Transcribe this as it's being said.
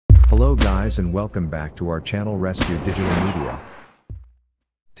Hello guys and welcome back to our channel Rescue Digital Media.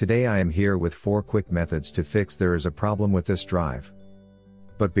 Today I am here with 4 quick methods to fix there is a problem with this drive.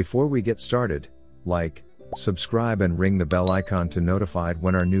 But before we get started, like, subscribe and ring the bell icon to notified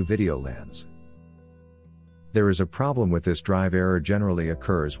when our new video lands. There is a problem with this drive. Error generally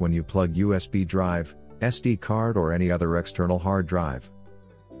occurs when you plug USB drive, SD card or any other external hard drive.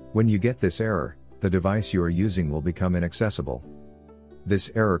 When you get this error, the device you are using will become inaccessible.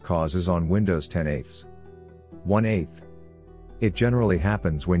 This error causes on Windows 10/8. 1/8. It generally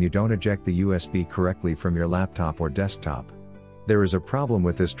happens when you don't eject the USB correctly from your laptop or desktop. There is a problem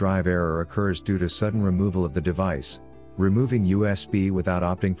with this drive. Error occurs due to sudden removal of the device, removing USB without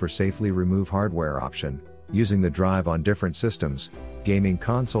opting for safely remove hardware option, using the drive on different systems, gaming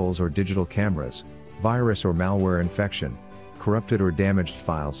consoles or digital cameras, virus or malware infection, corrupted or damaged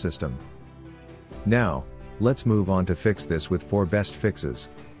file system. Now, let's move on to fix this with 4 best fixes.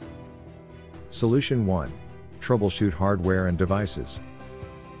 Solution 1. Troubleshoot hardware and devices.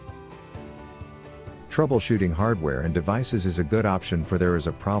 Troubleshooting hardware and devices is a good option for there is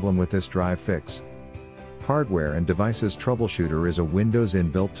a problem with this drive. Fix. Hardware and Devices Troubleshooter is a Windows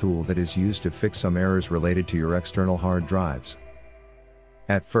inbuilt tool that is used to fix some errors related to your external hard drives.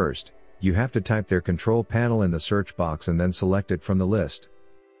 At first, you have to type their control panel in the search box and then select it from the list.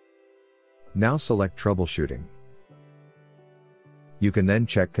 Now select Troubleshooting. You can then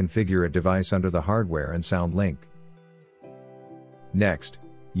check Configure a device under the Hardware and Sound link. Next,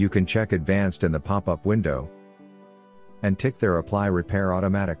 you can check Advanced in the pop-up window and tick there Apply Repair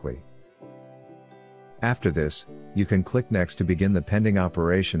automatically. After this, you can click Next to begin the pending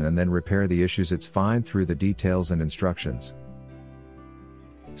operation and then repair the issues. It's fine through the details and instructions.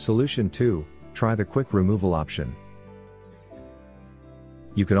 Solution 2. Try the Quick Removal option.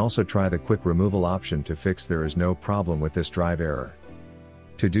 You can also try the Quick Removal option to fix there is no problem with this drive error.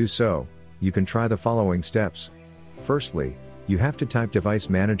 To do so, you can try the following steps. Firstly, you have to type Device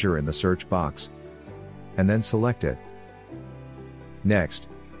Manager in the search box and then select it. Next,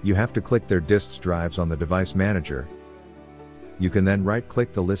 you have to click their disk drives on the Device Manager. You can then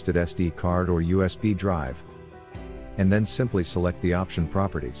right-click the listed SD card or USB drive and then simply select the option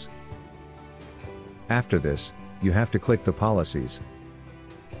Properties. After this, you have to click the Policies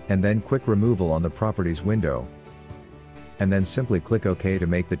and then Quick Removal on the Properties window and then simply click OK to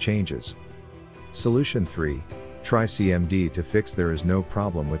make the changes. Solution 3. Try CMD to fix there is no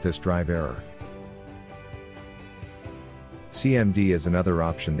problem with this drive error. CMD is another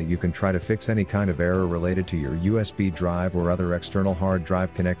option that you can try to fix any kind of error related to your USB drive or other external hard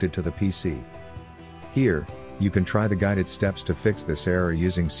drive connected to the PC. Here, you can try the guided steps to fix this error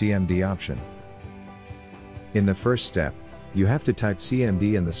using CMD option. In the first step, you have to type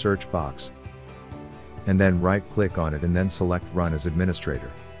CMD in the search box and then right-click on it and then select Run as Administrator.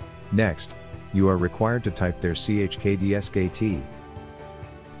 Next, you are required to type their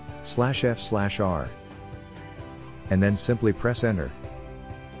chkdskt/f/r and then simply press Enter.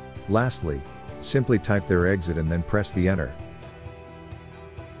 Lastly, simply type their exit and then press the Enter.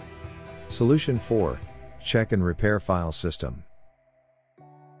 Solution 4. Check and repair file system.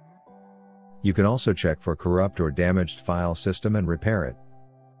 You can also check for corrupt or damaged file system and repair it.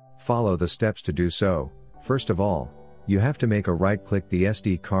 Follow the steps to do so. First of all, you have to make a right-click the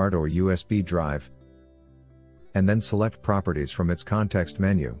SD card or USB drive and then select Properties from its context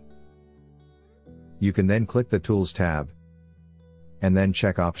menu. You can then click the Tools tab and then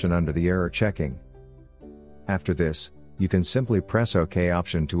check option under the error checking. After this, you can simply press OK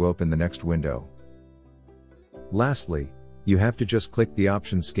option to open the next window. Lastly, you have to just click the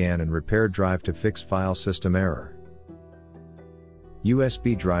option Scan and Repair Drive to fix file system error.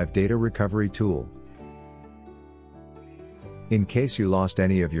 USB Drive Data Recovery Tool. In case you lost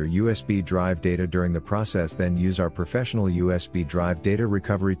any of your USB drive data during the process, then use our professional USB drive data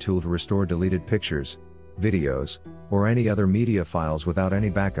recovery tool to restore deleted pictures, videos, or any other media files without any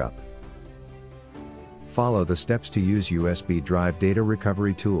backup. Follow the steps to use USB drive data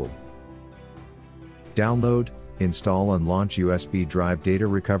recovery tool. Download, install and launch USB drive data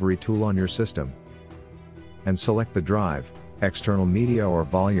recovery tool on your system and select the drive, external media or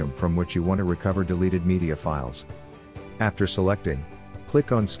volume from which you want to recover deleted media files. After selecting,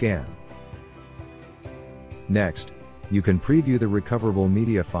 click on Scan. Next, you can preview the recoverable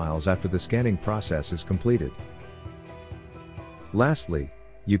media files after the scanning process is completed. Lastly,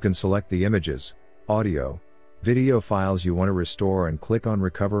 you can select the images, audio, video files you want to restore and click on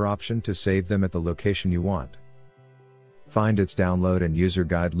Recover option to save them at the location you want. Find its download and user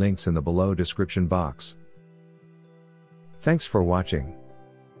guide links in the below description box. Thanks for watching.